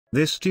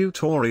This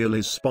tutorial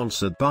is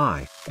sponsored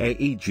by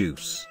AE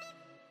Juice.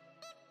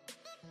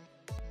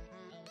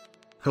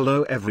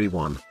 Hello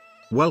everyone.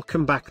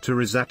 Welcome back to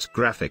Rizat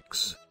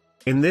Graphics.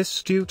 In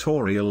this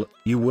tutorial,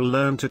 you will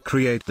learn to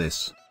create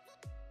this.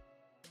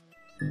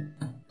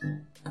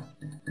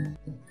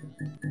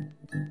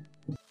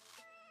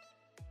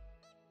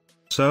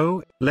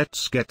 So,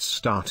 let's get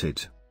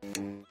started.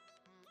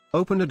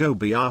 Open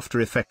Adobe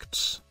After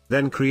Effects,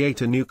 then create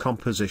a new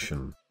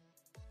composition.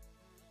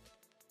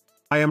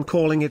 I am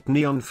calling it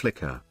Neon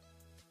Flicker.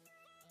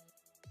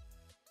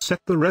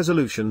 Set the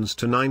resolutions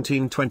to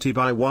 1920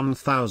 by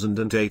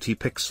 1080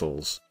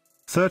 pixels,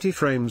 30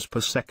 frames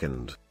per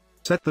second.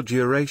 Set the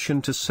duration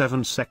to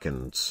 7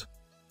 seconds.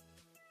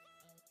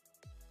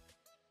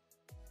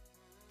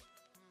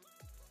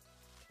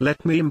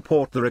 Let me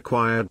import the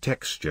required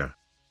texture.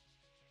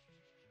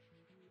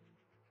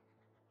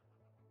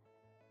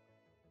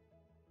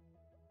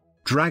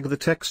 Drag the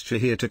texture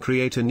here to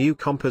create a new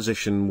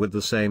composition with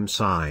the same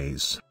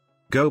size.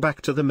 Go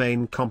back to the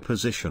main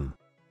composition.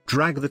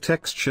 Drag the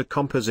texture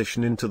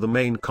composition into the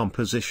main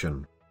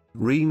composition.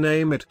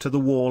 Rename it to the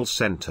wall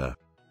center.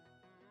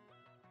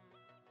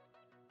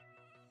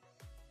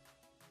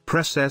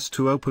 Press S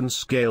to open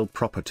scale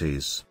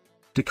properties.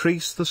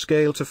 Decrease the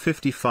scale to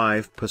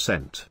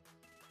 55%.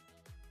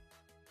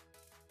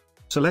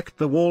 Select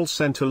the wall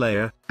center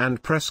layer,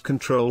 and press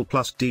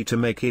Ctrl+D to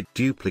make it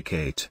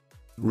duplicate.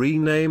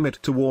 Rename it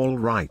to wall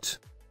right.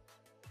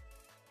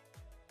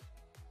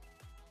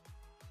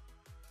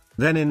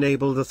 Then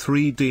enable the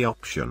 3D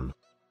option.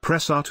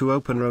 Press R to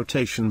open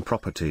rotation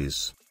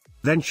properties.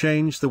 Then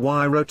change the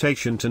Y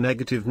rotation to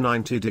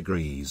 -90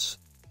 degrees.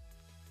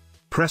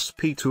 Press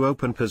P to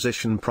open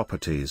position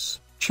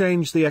properties.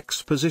 Change the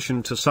X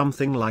position to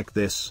something like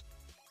this.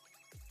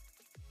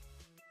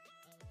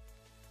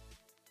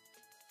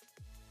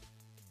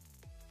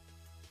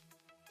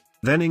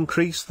 Then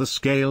increase the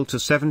scale to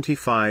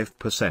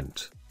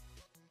 75%.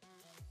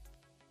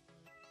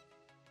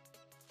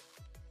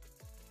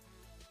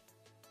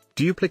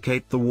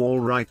 Duplicate the wall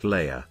right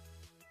layer.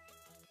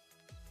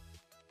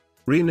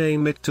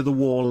 Rename it to the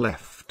wall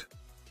left.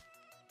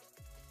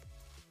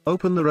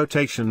 Open the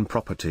rotation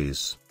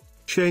properties.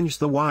 Change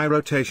the Y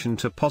rotation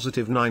to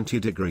 +90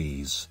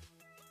 degrees.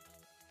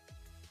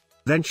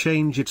 Then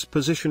change its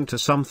position to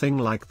something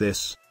like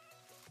this.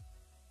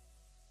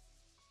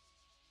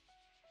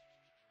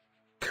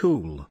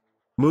 Cool.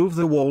 Move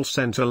the wall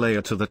center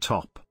layer to the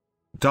top.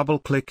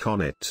 Double-click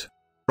on it.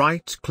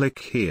 Right-click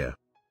here.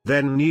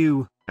 Then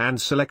New, and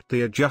select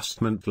the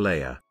adjustment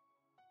layer.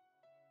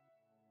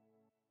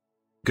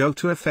 Go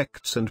to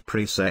Effects and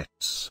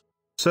Presets.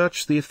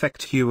 Search the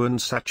effect Hue and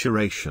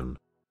Saturation.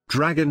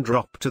 Drag and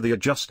drop to the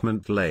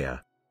adjustment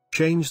layer.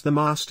 Change the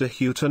master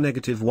hue to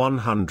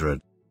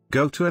 -100.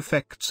 Go to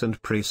Effects and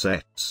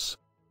Presets.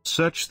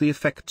 Search the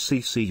effect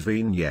CC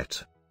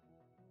Vignette.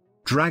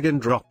 Drag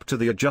and drop to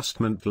the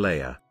adjustment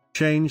layer.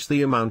 Change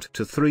the amount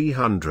to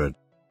 300.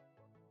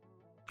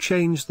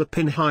 Change the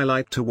pin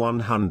highlight to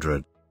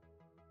 100.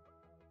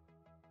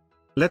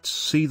 Let's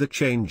see the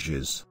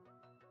changes.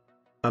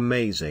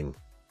 Amazing.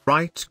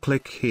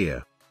 Right-click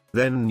here.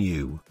 Then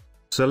New.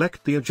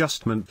 Select the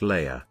adjustment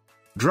layer.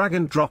 Drag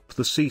and drop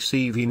the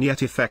CC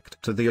Vignette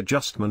effect to the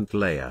adjustment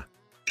layer.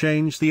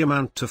 Change the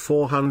amount to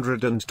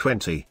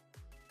 420.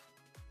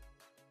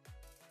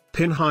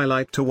 Pin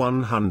highlight to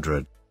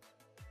 100.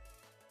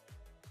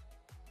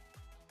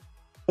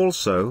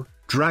 Also,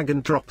 drag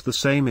and drop the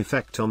same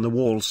effect on the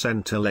wall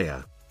center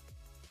layer.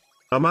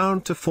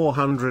 Amount to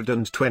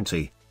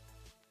 420.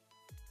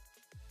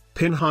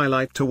 Pin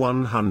highlight to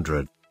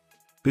 100.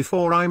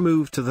 Before I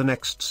move to the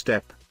next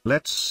step,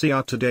 let's see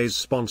our today's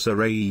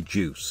sponsor AE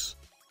Juice.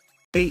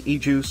 AE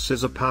Juice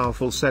is a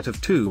powerful set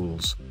of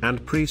tools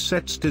and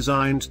presets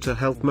designed to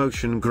help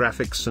motion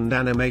graphics and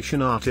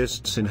animation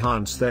artists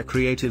enhance their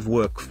creative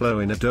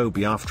workflow in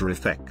Adobe After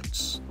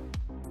Effects.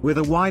 With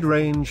a wide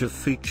range of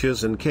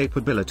features and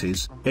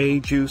capabilities, AE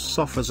Juice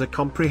offers a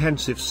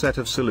comprehensive set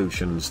of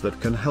solutions that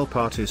can help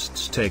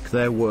artists take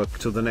their work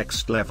to the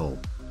next level.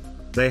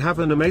 They have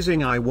an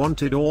amazing I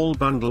Want It All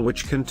bundle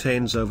which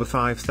contains over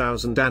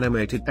 5,000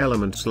 animated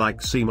elements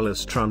like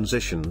seamless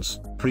transitions,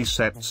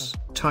 presets,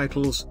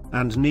 titles,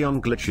 and neon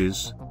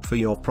glitches, for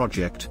your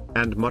project,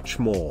 and much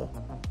more.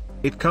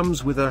 It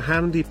comes with a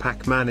handy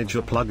Pack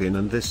Manager plugin,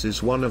 and this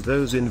is one of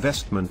those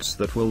investments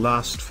that will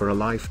last for a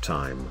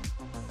lifetime.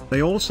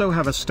 They also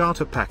have a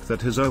starter pack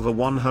that has over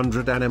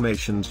 100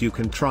 animations you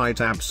can try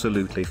it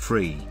absolutely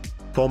free.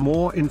 For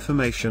more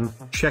information,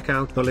 check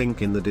out the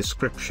link in the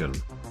description.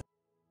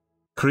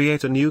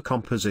 Create a new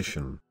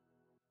composition.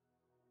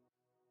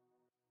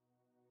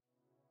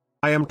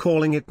 I am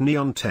calling it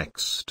Neon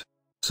Text.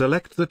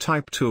 Select the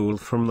Type tool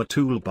from the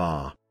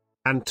toolbar.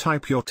 And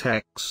type your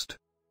text.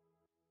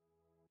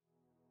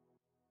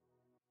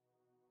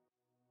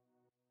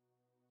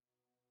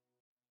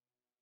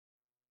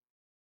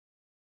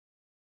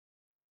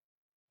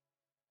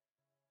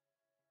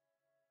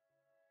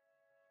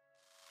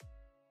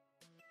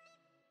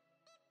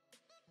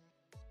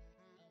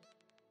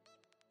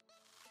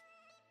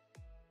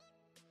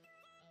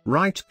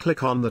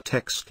 Right-click on the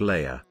text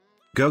layer.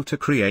 Go to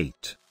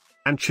Create.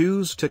 And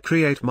choose to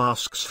create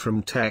masks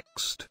from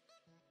text.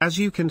 As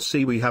you can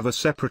see, we have a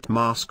separate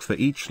mask for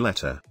each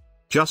letter.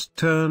 Just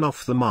turn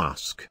off the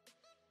mask.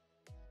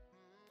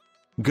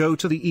 Go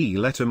to the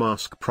E-letter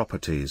mask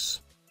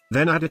properties.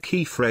 Then add a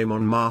keyframe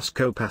on mask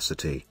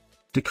opacity.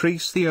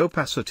 Decrease the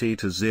opacity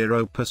to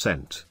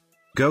 0%.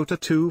 Go to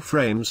 2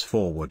 frames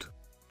forward.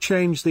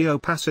 Change the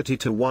opacity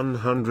to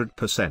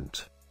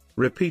 100%.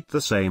 Repeat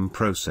the same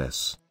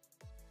process.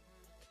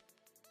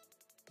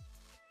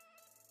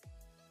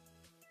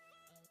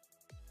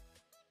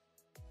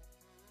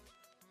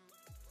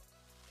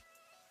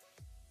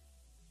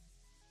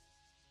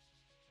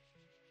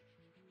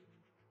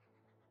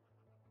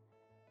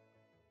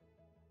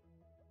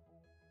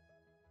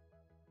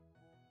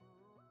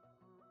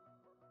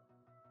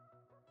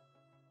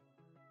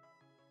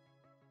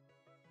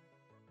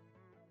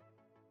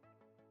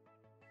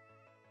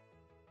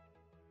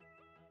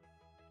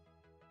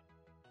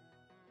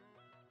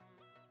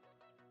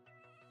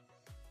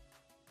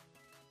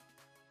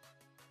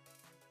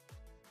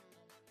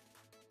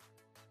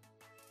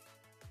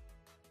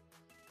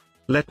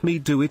 Let me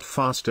do it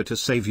faster to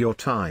save your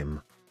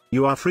time.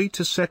 You are free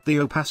to set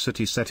the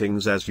opacity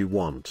settings as you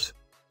want.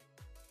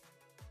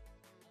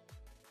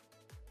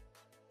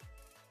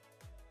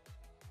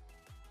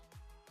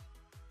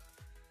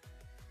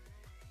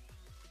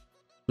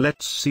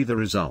 Let's see the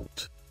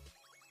result.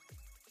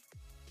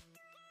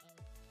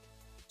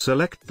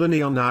 Select the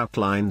Neon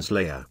Outlines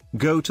layer.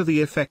 Go to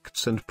the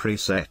Effects and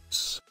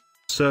Presets.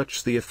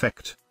 Search the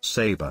effect,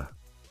 Saber.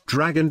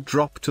 Drag and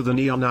drop to the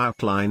Neon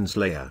Outlines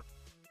layer.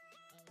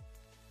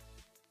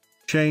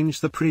 Change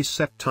the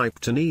preset type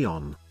to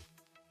Neon.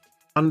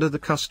 Under the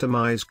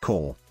Customize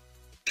Core,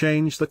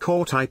 change the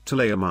core type to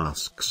Layer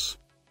Masks.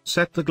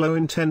 Set the glow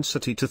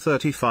intensity to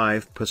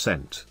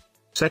 35%.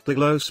 Set the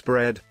glow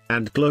spread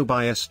and glow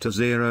bias to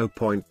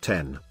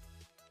 0.10.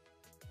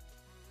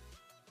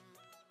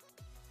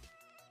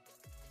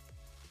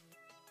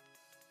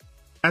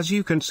 As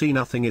you can see,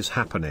 nothing is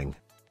happening.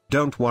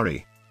 Don't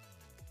worry.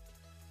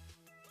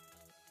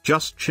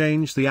 Just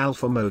change the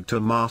alpha mode to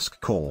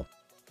Mask Core.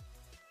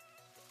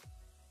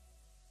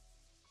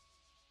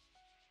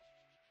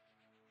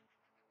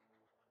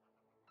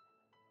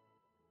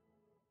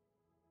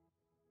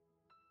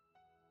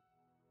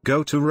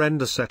 Go to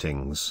Render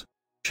Settings.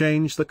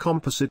 Change the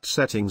composite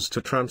settings to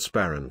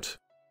transparent.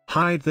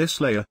 Hide this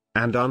layer,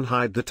 and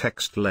unhide the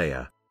text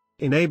layer.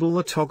 Enable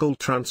the toggle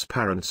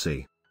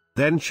transparency.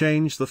 Then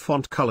change the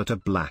font color to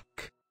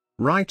black.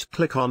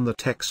 Right-click on the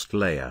text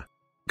layer.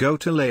 Go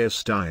to Layer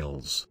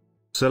Styles.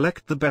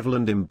 Select the Bevel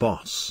and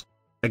Emboss.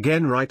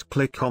 Again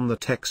right-click on the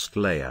text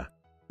layer.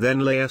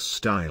 Then Layer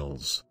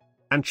Styles.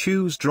 And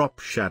choose Drop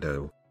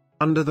Shadow.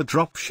 Under the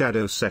Drop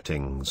Shadow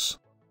settings,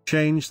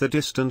 change the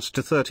distance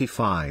to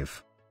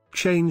 35.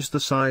 Change the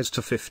size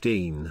to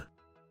 15.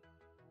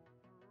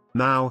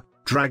 Now,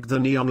 drag the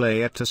neon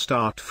layer to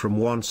start from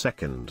 1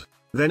 second,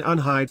 then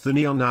unhide the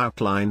neon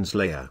outlines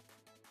layer.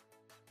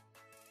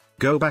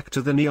 Go back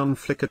to the neon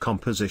flicker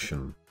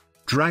composition.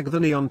 Drag the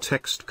neon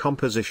text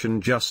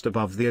composition just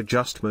above the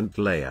adjustment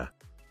layer.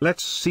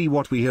 Let's see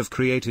what we have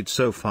created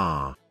so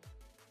far.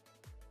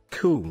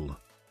 Cool.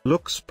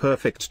 Looks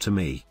perfect to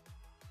me.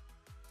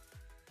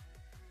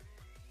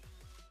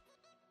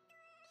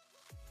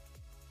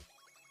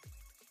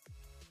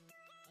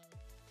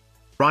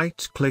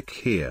 Right-click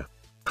here.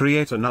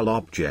 Create a null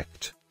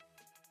object.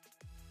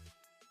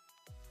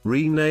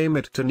 Rename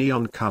it to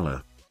neon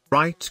color.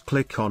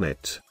 Right-click on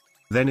it.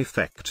 Then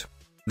Effect.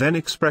 Then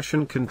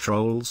Expression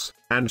Controls,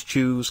 and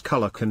choose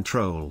Color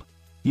Control.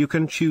 You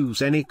can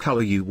choose any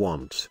color you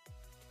want.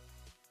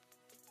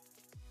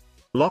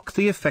 Lock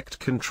the effect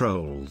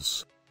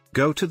controls.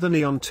 Go to the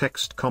neon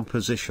text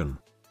composition.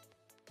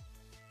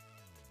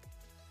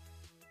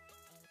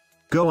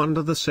 Go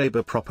under the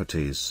Saber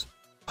properties.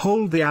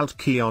 Hold the Alt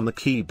key on the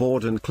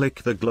keyboard and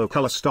click the glow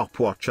color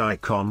stopwatch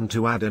icon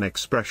to add an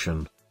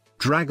expression.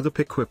 Drag the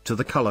pick whip to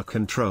the color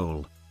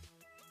control.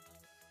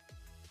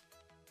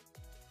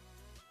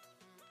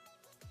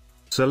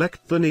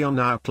 Select the neon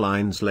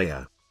outlines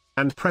layer,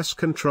 and press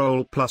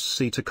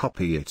Ctrl+C to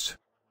copy it.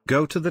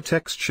 Go to the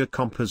texture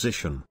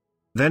composition.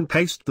 Then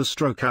paste the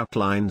stroke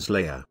outlines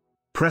layer.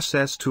 Press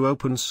S to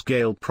open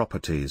scale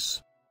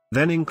properties.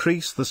 Then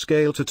increase the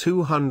scale to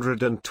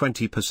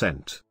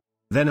 220%.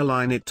 Then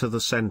align it to the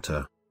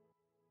center.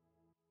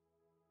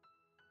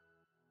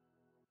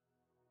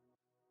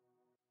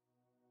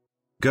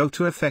 Go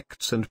to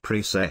Effects and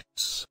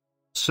Presets.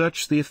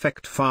 Search the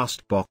effect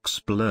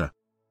Fastbox Blur.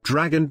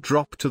 Drag and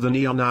drop to the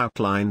neon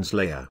outlines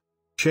layer.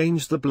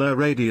 Change the blur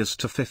radius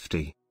to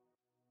 50.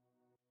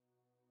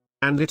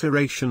 And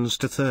iterations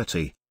to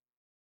 30.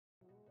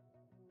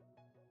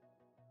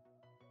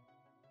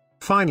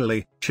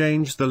 Finally,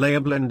 change the layer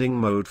blending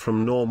mode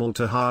from normal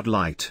to hard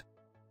light.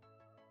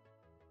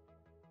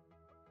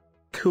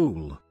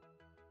 Cool.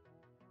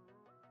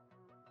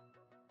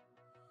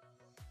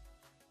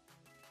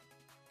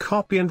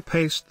 Copy and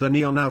paste the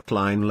neon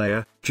outline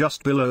layer,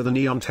 just below the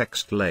neon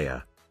text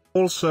layer.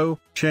 Also,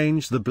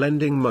 change the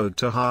blending mode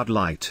to hard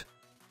light.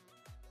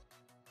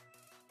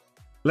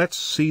 Let's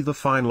see the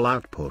final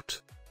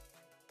output.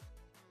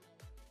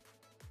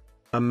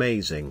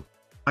 Amazing.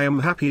 I am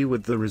happy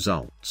with the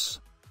results.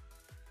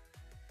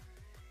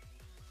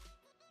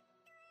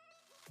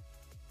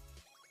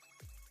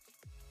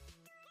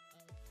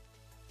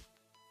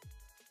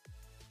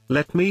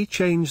 Let me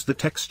change the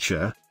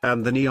texture,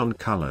 and the neon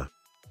color.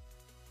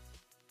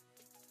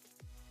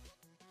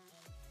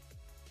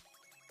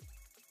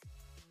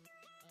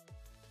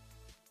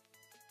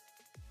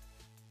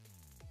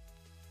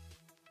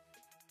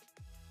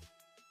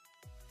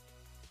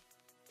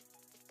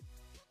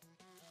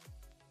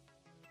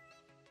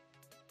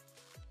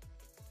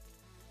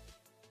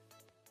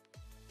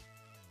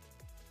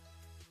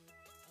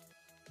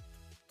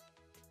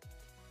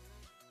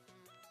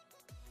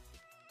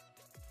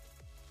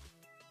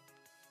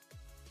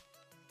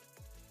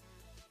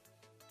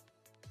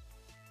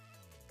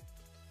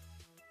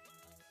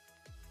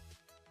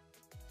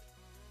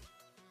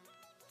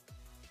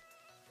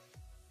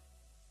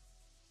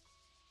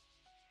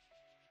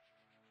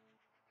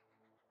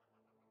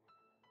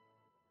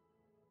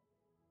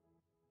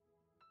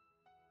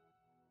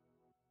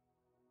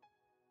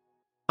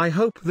 I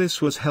hope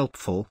this was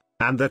helpful,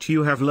 and that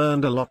you have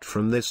learned a lot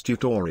from this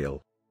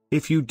tutorial.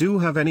 If you do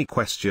have any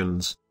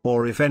questions,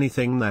 or if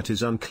anything that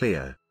is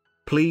unclear,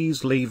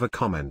 please leave a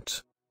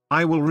comment.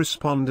 I will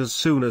respond as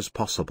soon as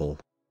possible.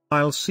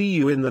 I'll see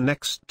you in the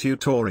next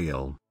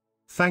tutorial.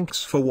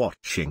 Thanks for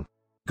watching.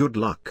 Good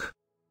luck.